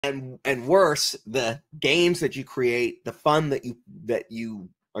and worse, the games that you create, the fun that you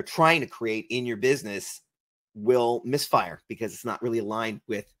are trying to create in your business will misfire because it's not really aligned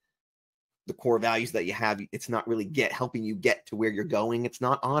with the core values that you have. It's not really helping you get to where you're going. It's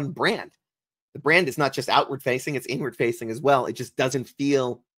not on brand. The brand is not just outward facing, it's inward facing as well. It just doesn't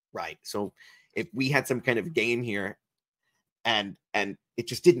feel right. So if we had some kind of game here and it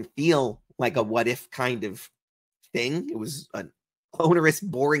just didn't feel like a what if kind of thing, it was an onerous,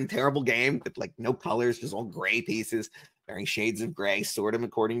 boring, terrible game with like no colors, just all gray pieces, varying shades of gray, sort of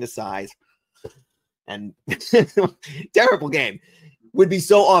according to size, and terrible game, would be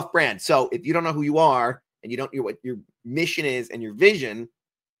so off brand. So if you don't know who you are and you don't know what your mission is and your vision,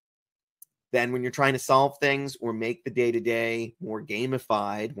 then when you're trying to solve things or make the day-to-day more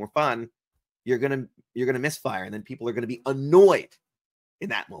gamified, more fun, you're gonna misfire, and then people are gonna be annoyed in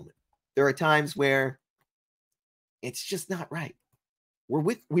that moment. There are times where it's just not right.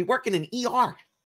 We work in an ER.